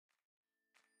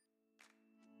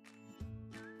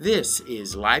This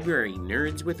is Library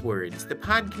Nerds with Words, the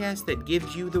podcast that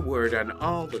gives you the word on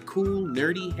all the cool,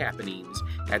 nerdy happenings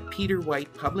at Peter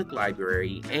White Public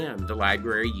Library and the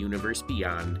library universe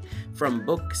beyond. From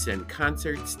books and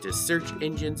concerts to search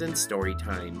engines and story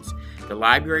times, the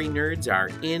library nerds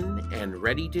are in and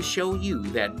ready to show you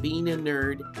that being a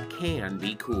nerd can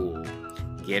be cool.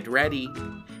 Get ready,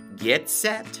 get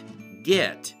set,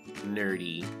 get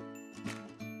nerdy.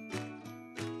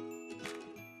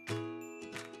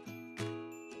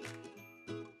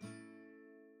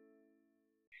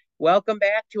 Welcome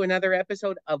back to another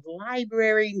episode of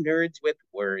Library Nerds with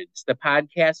Words, the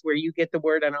podcast where you get the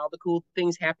word on all the cool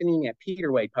things happening at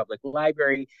Peter White Public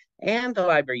Library and the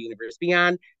library universe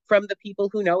beyond from the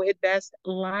people who know it best,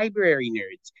 library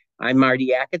nerds. I'm Marty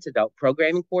Achatz, Adult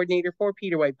Programming Coordinator for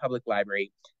Peter White Public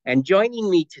Library. And joining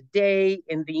me today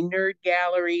in the Nerd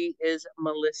Gallery is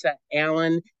Melissa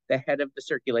Allen, the head of the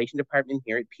circulation department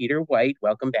here at Peter White.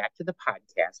 Welcome back to the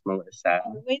podcast, Melissa.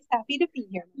 Always happy to be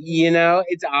here. You know,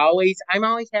 I'm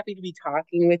always happy to be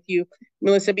talking with you,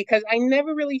 Melissa, because I'm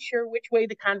never really sure which way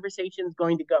the conversation is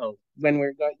going to go when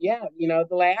we're going. Yeah, the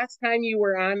last time you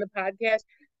were on the podcast,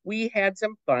 we had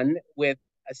some fun with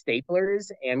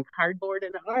staplers and cardboard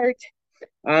and art.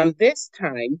 This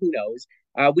time, who knows?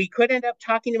 We could end up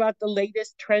talking about the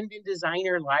latest trend in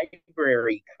designer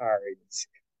library cards.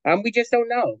 We just don't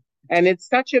know. And it's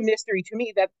such a mystery to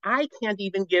me that I can't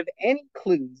even give any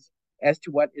clues as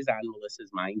to what is on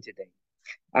Melissa's mind today.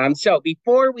 So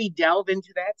before we delve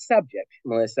into that subject,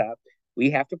 Melissa, we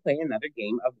have to play another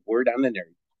game of Word on the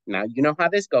Nerd. Now, you know how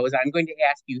this goes. I'm going to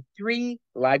ask you 3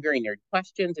 library nerd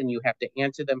questions, and you have to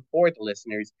answer them for the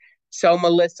listeners. So,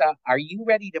 Melissa, are you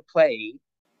ready to play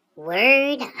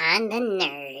Word on the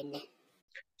Nerd?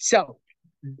 So,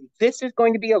 this is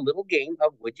going to be a little game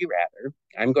of Would You Rather.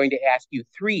 I'm going to ask you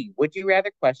 3 Would You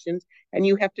Rather questions, and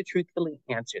you have to truthfully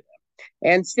answer them.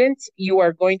 And since you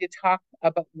are going to talk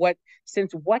about what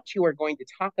you are going to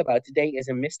talk about today is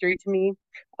a mystery to me,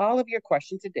 all of your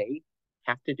questions today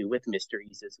have to do with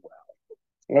mysteries as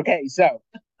well. Okay, so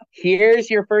here's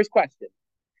your first question.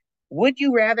 Would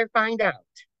you rather find out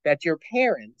that your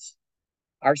parents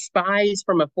are spies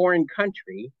from a foreign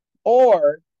country,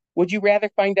 or would you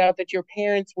rather find out that your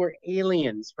parents were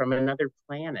aliens from another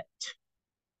planet?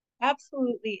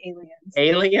 Absolutely aliens.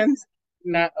 Aliens?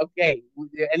 Not okay.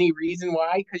 Any reason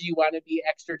why? Because you want to be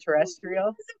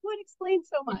extraterrestrial? It would explain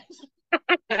so much.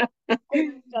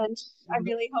 I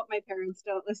really hope my parents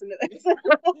don't listen to this.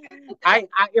 I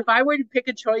if I were to pick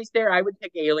a choice there, I would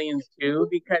pick aliens too,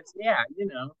 because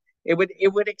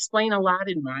it would explain a lot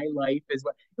in my life as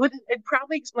well. It'd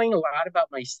probably explain a lot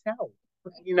about myself.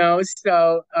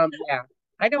 So yeah.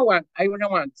 I don't want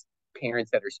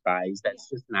parents that are spies. That's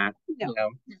just not,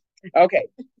 Okay.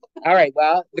 All right.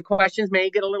 Well, the questions may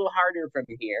get a little harder from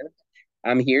here.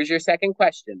 Here's your second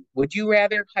question. Would you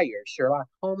rather hire Sherlock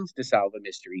Holmes to solve a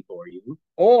mystery for you,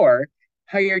 or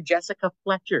hire Jessica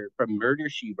Fletcher from Murder,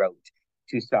 She Wrote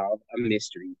to solve a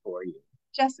mystery for you?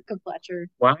 Jessica Fletcher.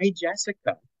 Why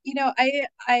Jessica?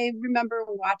 I remember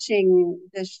watching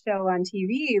this show on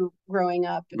TV growing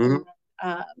up. Mm-hmm.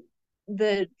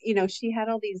 She had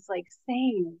all these like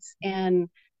sayings, and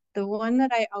the one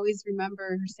that I always remember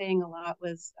her saying a lot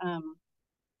was,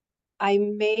 I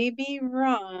may be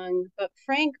wrong, but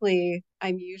frankly,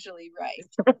 I'm usually right.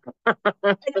 And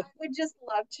I would just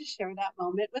love to share that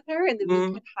moment with her, and then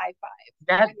we could high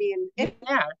five.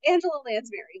 Angela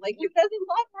Lansbury, like, who doesn't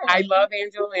love her? I love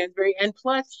Angela Lansbury, and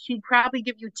plus, she'd probably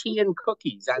give you tea and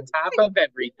cookies on top of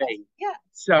everything. Yeah.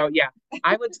 So yeah,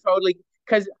 I would totally.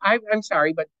 Because I'm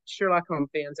sorry, but Sherlock Holmes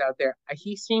fans out there,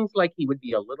 he seems like he would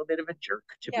be a little bit of a jerk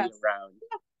to be around.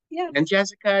 Yeah. And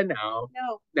Jessica, no.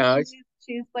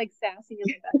 She's like sassy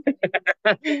in the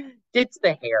best. It's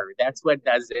the hair. That's what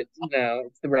does it.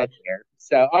 It's the red hair.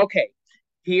 So, okay.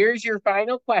 Here's your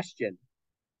final question.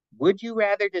 Would you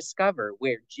rather discover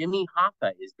where Jimmy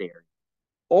Hoffa is buried,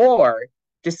 or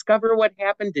discover what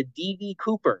happened to D.B.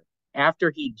 Cooper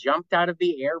after he jumped out of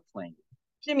the airplane?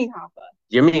 Jimmy Hoffa.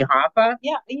 Jimmy Hoffa?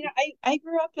 Yeah, I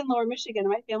grew up in Lower Michigan.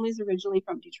 My family's originally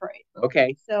from Detroit.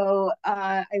 Okay. So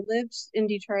I lived in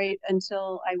Detroit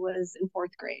until I was in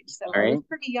 4th grade. So I was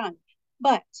pretty young.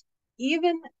 But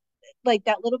even like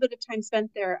that little bit of time spent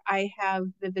there, I have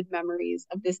vivid memories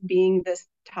of this being this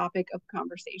topic of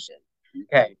conversation.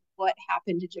 Okay. What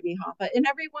happened to Jimmy Hoffa? And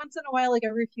every once in a while, like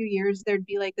every few years, there'd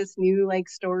be like this new like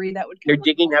story that would come. They're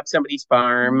digging up somebody's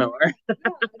farm, or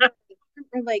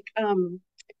like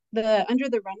under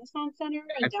the Renaissance Center.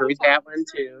 I've heard that one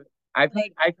too. I've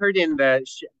heard in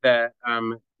the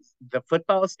the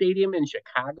football stadium in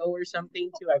Chicago or something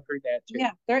too. I've heard that too.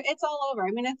 Yeah, it's all over.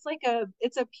 I mean,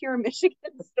 it's a pure Michigan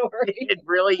story. It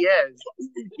really is.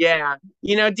 Yeah.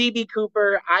 DB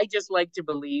Cooper, I just like to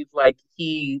believe like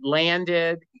he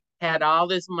landed, had all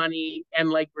this money,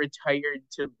 and like retired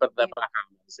to the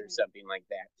Bahamas or something like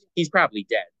that. He's probably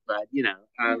dead, but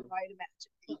I'd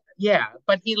imagine. yeah,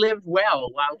 but he lived well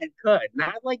while he could.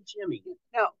 Not like Jimmy.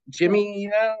 No, Jimmy,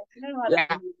 no,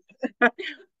 yeah.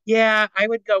 Yeah, I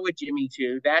would go with Jimmy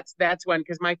too. That's one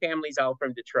because my family's all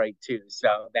from Detroit too.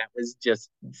 So that was just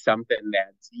something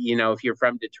that, if you're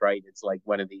from Detroit, it's like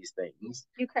one of these things.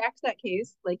 You cracked that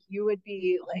case, like you would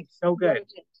be like so good.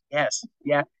 Yes,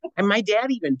 yeah. And my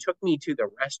dad even took me to the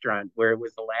restaurant where it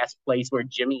was the last place where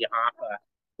Jimmy Hoffa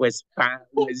was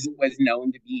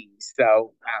known to be.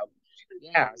 So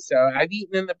yeah, so I've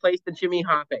eaten in the place that Jimmy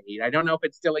Hoffa ate. I don't know if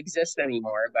it still exists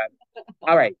anymore, but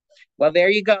all right. Well, there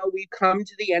you go. We've come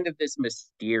to the end of this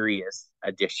mysterious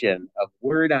edition of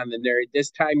Word on the Nerd,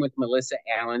 this time with Melissa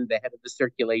Allen, the head of the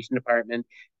circulation department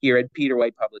here at Peter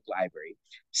White Public Library.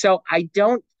 So I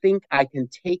don't think I can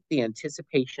take the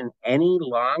anticipation any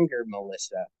longer,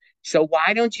 Melissa. So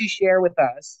why don't you share with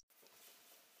us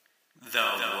the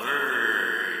word?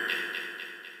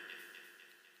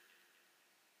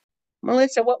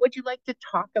 Melissa, what would you like to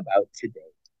talk about today?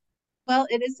 Well,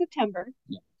 it is September.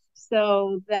 Yeah.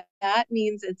 So that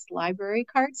means it's Library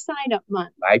Card Sign Up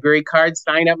Month. Library Card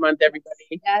Sign Up Month,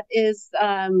 everybody. That is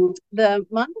the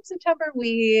month of September.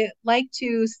 We like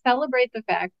to celebrate the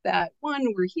fact that,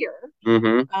 one, we're here,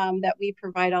 that we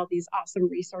provide all these awesome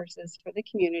resources for the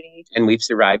community. And we've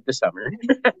survived the summer.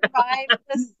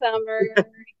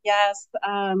 Yes.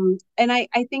 And I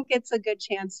think it's a good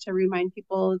chance to remind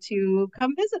people to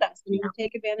come visit us and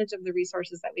take advantage of the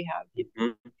resources that we have.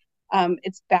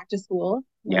 It's back to school.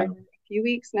 We're a few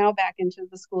weeks now back into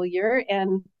the school year,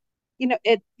 and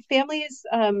families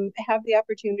have the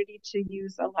opportunity to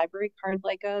use a library card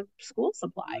like a school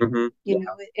supply.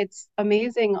 It's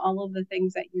amazing all of the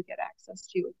things that you get access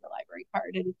to with the library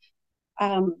card, and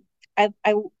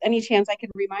I any chance I can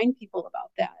remind people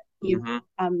about that.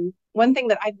 One thing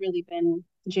that I've really been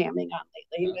jamming on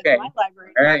lately with my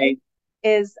library card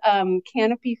is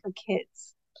Canopy for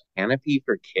Kids. Canopy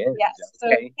for Kids. Yes. So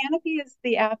Canopy is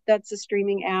the app that's a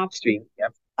streaming app.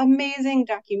 Amazing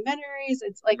documentaries.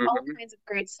 It's like all kinds of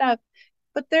great stuff.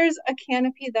 But there's a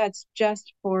Canopy that's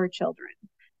just for children.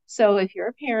 So if you're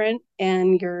a parent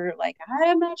and you're like,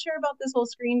 I'm not sure about this whole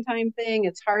screen time thing,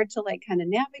 it's hard to like kind of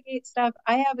navigate stuff.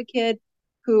 I have a kid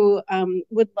who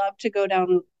would love to go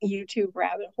down YouTube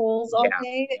rabbit holes all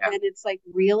day, and it's like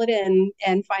reel it in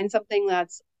and find something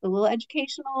that's a little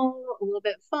educational, a little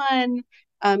bit fun.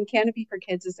 Canopy for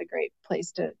Kids is a great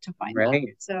place to find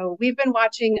that. So we've been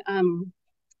watching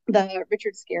the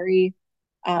Richard Scarry.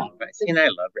 I love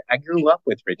it. I grew up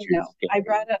with Richard Scarry. I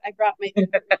brought my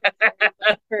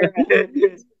for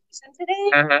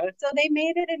today. So they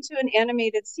made it into an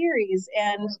animated series,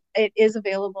 and it is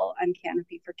available on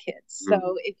Canopy for Kids.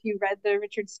 So if you read the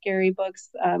Richard Scarry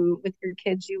books with your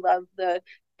kids, you love the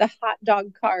hot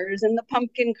dog cars and the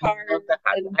pumpkin cars.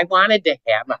 I wanted to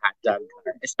have a hot dog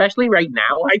car, especially right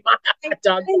now. I want a hot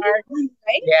dog car.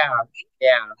 Right?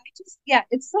 Yeah.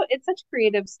 It's such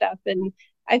creative stuff, and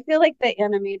I feel like the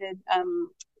animated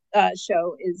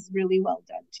show is really well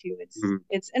done too.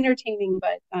 It's entertaining,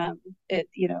 but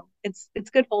it's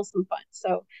good wholesome fun.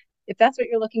 So if that's what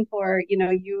you're looking for,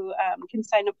 you can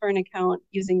sign up for an account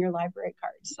using your library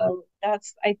card. So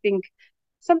that's, I think,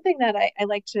 something that I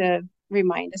like to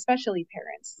remind, especially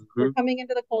parents. We're coming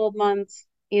into the cold months,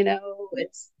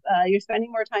 it's you're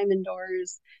spending more time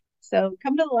indoors. So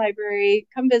come to the library,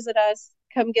 come visit us,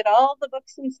 come get all the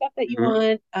books and stuff that you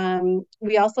want.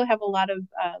 We also have a lot of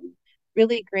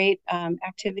really great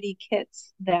activity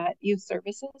kits that youth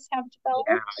services have developed.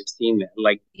 Yeah, I've seen that.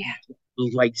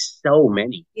 Like so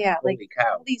many. Yeah, holy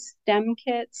cow. All these STEM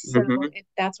kits. So if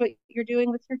that's what you're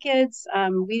doing with your kids,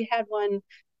 we had one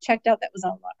checked out that was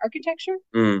all about architecture.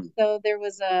 So there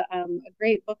was a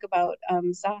great book about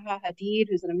Zaha Hadid,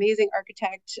 who's an amazing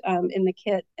architect, in the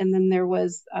kit. And then there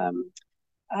was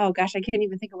oh gosh, I can't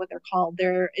even think of what they're called.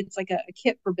 It's like a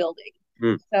kit for building.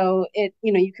 So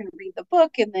you can read the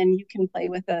book and then you can play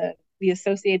with the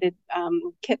associated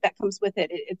kit that comes with it.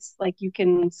 It's like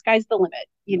sky's the limit,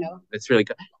 That's really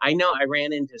good. I know I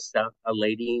ran into a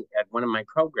lady at one of my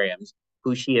programs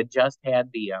who she had just had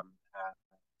the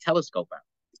telescope out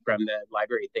from the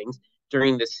library things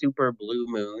during the super blue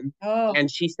moon. And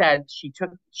she said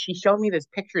she showed me this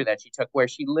picture that she took where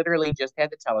she literally just had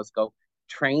the telescope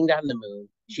trained on the moon.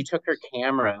 She took her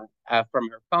camera from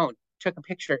her phone, took a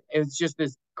picture. It was just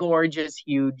this gorgeous,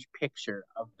 huge picture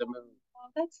of the moon.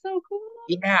 that's so cool.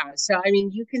 Yeah, so I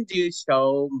mean, you can do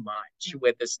so much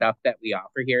with the stuff that we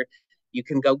offer here. You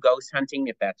can go ghost hunting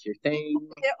if that's your thing.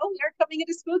 Yeah, oh, we're coming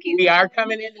into spooky We are season.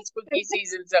 coming into spooky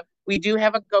season, so we do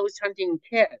have a ghost hunting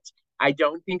kit. I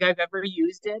don't think I've ever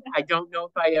used it. I don't know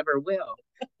if I ever will.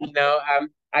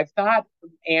 I've thought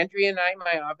Andrea and I,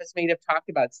 my office mate, have talked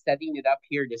about setting it up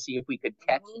here to see if we could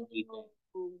catch people.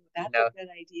 Ooh, that's You know, a good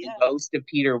idea. the ghost of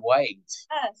Peter White.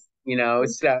 Yes.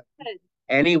 So Good.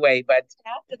 anyway, but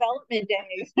Staff development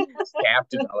day. staff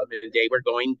development day, we're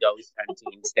going ghost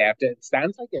hunting. It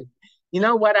sounds like a, you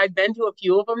know what? I've been to a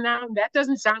few of them now. That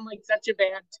doesn't sound like such a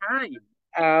bad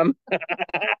time.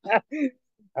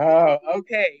 Oh,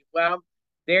 okay. Well,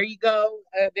 there you go.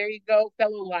 There you go,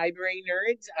 fellow library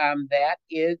nerds. That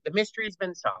is the mystery's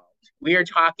been solved. We are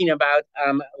talking about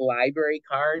library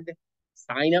card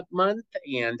sign up month,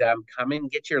 and come and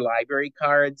get your library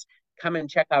cards. Come and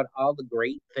check out all the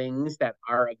great things that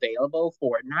are available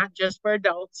for not just for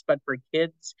adults, but for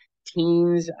kids,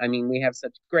 teens. I mean, we have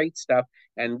such great stuff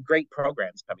and great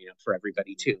programs coming up for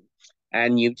everybody too.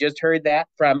 And you've just heard that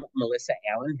from Melissa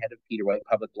Allen, head of Peter White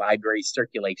Public Library's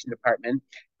Circulation Department.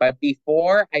 But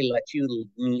before I let you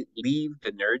leave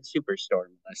the Nerd Superstore,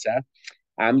 Melissa,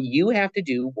 you have to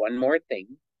do one more thing.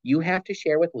 You have to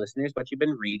share with listeners what you've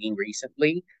been reading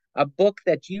recently, a book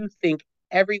that you think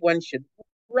everyone should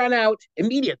run out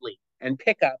immediately and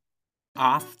pick up.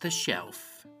 Off the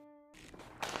shelf.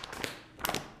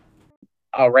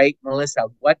 All right, Melissa,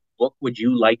 what book would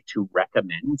you like to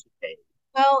recommend today?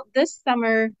 Well, this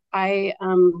summer I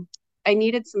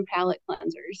needed some palate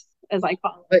cleansers, as I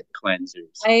call it. Palate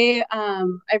cleansers.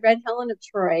 I read Helen of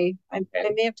Troy. I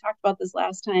may have talked about this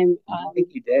last time. I think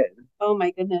you did. Oh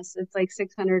my goodness, it's like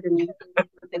 600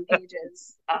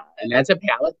 pages. And that's a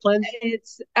palate cleanse?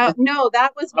 It's no,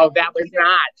 that was that was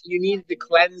not. You needed to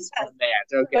cleanse from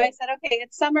that. Okay. So I said, okay,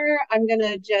 it's summer. I'm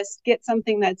gonna just get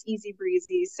something that's easy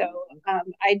breezy. So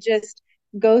I just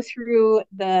go through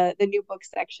the new book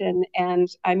section, and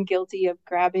I'm guilty of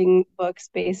grabbing books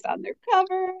based on their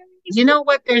cover. You know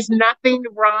what? There's nothing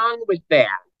wrong with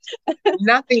that.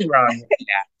 Nothing wrong with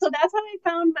that. So that's how I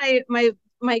found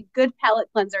my good palate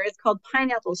cleanser. It's called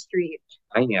Pineapple Street.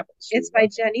 Pineapple Street. It's by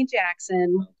Jenny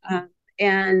Jackson,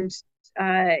 and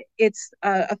it's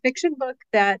a fiction book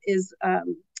that is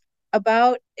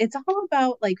it's all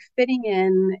about like fitting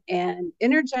in and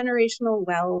intergenerational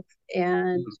wealth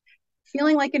and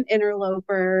feeling like an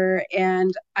interloper.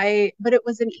 But it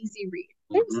was an easy read.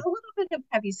 There's a little bit of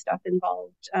heavy stuff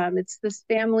involved. It's this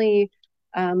family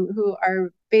who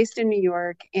are based in New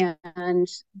York, and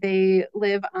they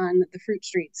live on the fruit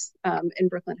streets in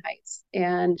Brooklyn Heights.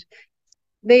 And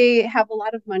they have a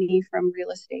lot of money from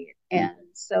real estate. And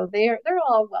so they're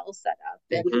all well set up.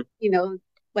 And,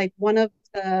 like one of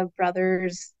the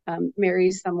brothers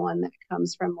marries someone that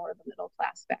comes from more of a middle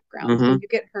class background. So you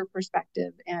get her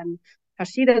perspective and how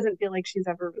she doesn't feel like she's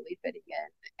ever really fitting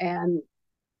in.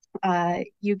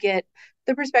 And you get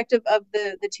the perspective of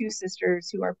the two sisters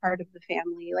who are part of the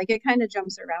family. Like it kind of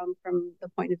jumps around from the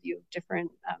point of view of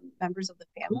different members of the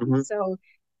family. So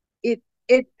it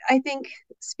I think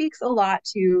speaks a lot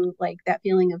to like that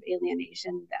feeling of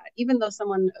alienation, that even though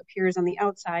someone appears on the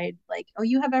outside like, oh,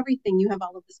 you have everything, you have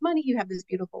all of this money, you have this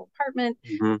beautiful apartment,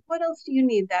 what else do you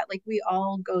need? That like we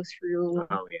all go through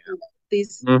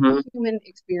these human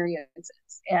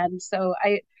experiences. And so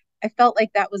I felt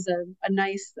like that was a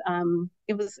nice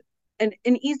it was an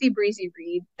easy breezy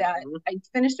read that I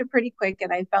finished it pretty quick,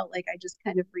 and I felt like I just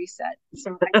kind of reset.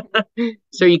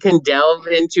 So you can delve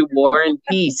into War and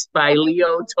Peace by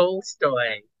Leo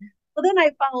Tolstoy. Well, then I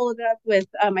followed up with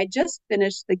I just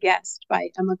finished The Guest by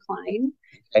Emma Cline.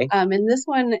 Okay. And this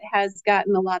one has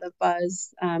gotten a lot of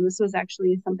buzz. This was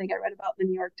actually something I read about in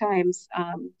the New York Times,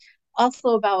 also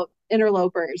about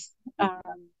interlopers.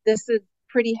 This is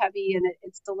pretty heavy, and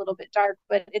it's a little bit dark,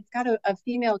 but it's got a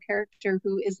female character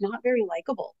who is not very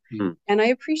likable. And I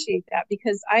appreciate that,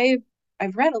 because I've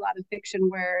read a lot of fiction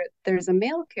where there's a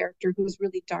male character who's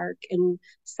really dark and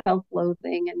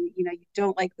self-loathing, and you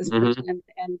don't like this person.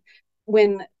 And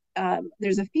when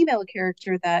there's a female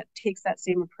character that takes that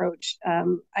same approach,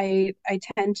 I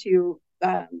tend to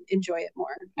enjoy it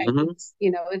more.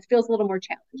 It feels a little more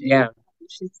challenging. Yeah.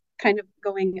 She's kind of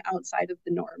going outside of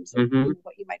the norms of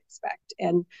what you might expect.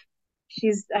 And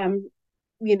she's,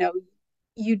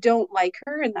 you don't like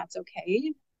her, and that's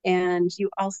okay. And you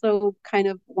also kind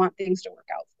of want things to work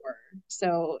out for her.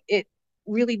 So it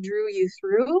really drew you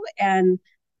through. And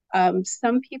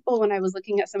some people, when I was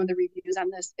looking at some of the reviews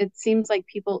on this, it seems like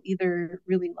people either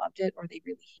really loved it or they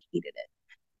really hated it.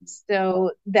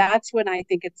 So that's when I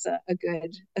think it's a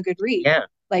good read. Yeah.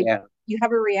 Like Yeah. you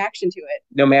have a reaction to it.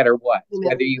 No matter what, No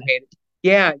matter whether you what. hate it.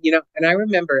 Yeah, and I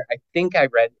remember, I think I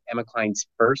read Emma Cline's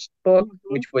first book,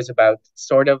 which was about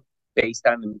sort of based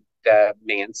on the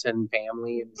Manson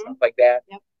family and stuff like that.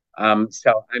 Yep.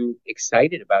 So I'm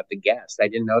excited about The Guest. I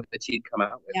didn't know that she'd come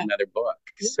out with another book.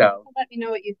 So let me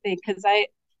know what you think, because I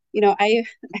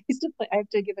used to play. I have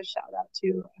to give a shout out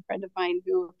to a friend of mine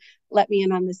who let me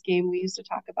in on this game. We used to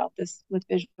talk about this with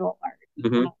visual art,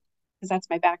 because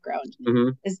that's my background.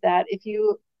 Is that if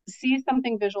you see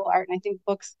something visual art, and I think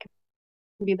books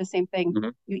can be the same thing,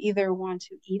 you either want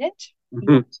to eat it, you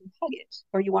want to hug it,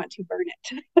 or you want to burn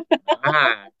it.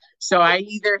 So I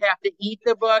either have to eat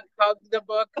the book, hug the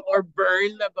book, or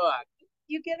burn the book.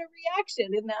 You get a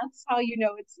reaction, and that's how you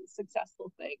know it's a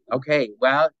successful thing. Okay,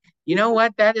 well, you know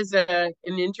what? That is an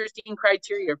interesting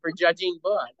criteria for judging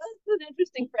books. That's an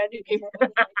interesting friend who came up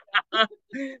with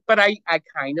it. But I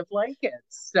kind of like it.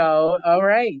 So, all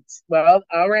right. Well,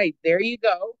 all right. There you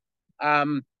go.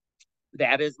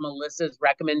 That is Melissa's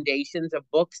recommendations of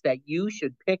books that you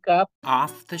should pick up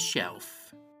off the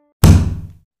shelf.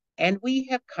 And we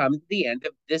have come to the end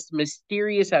of this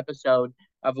mysterious episode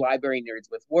of Library Nerds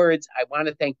with Words. I want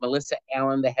to thank Melissa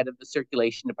Allen, the head of the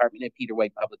circulation department at Peter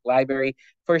White Public Library,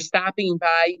 for stopping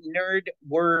by Nerd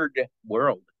World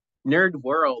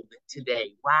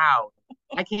today. Wow.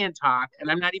 I can't talk,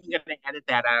 and I'm not even going to edit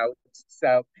that out.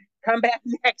 So come back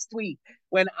next week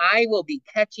when I will be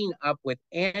catching up with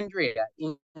Andrea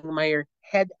Ingmeyer,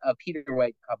 head of Peter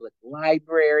White Public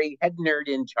Library, head nerd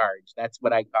in charge. That's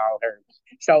what I call her.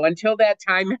 So until that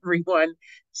time, everyone,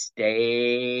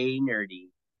 stay nerdy.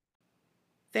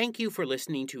 Thank you for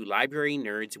listening to Library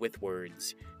Nerds with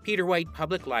Words, Peter White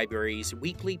Public Library's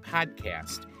weekly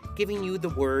podcast, giving you the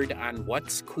word on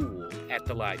what's cool at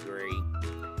the library.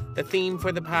 The theme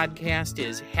for the podcast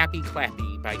is Happy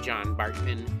Clappy by John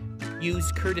Bartman,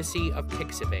 used courtesy of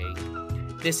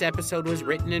Pixabay. This episode was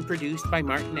written and produced by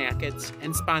Martin Acketts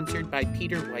and sponsored by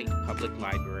Peter White Public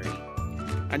Library.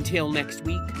 Until next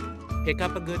week, pick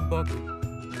up a good book,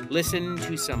 listen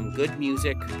to some good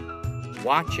music,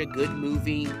 watch a good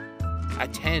movie,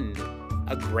 attend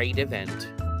a great event,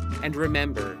 and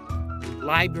remember,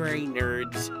 library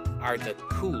nerds are the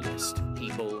coolest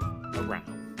people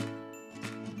around.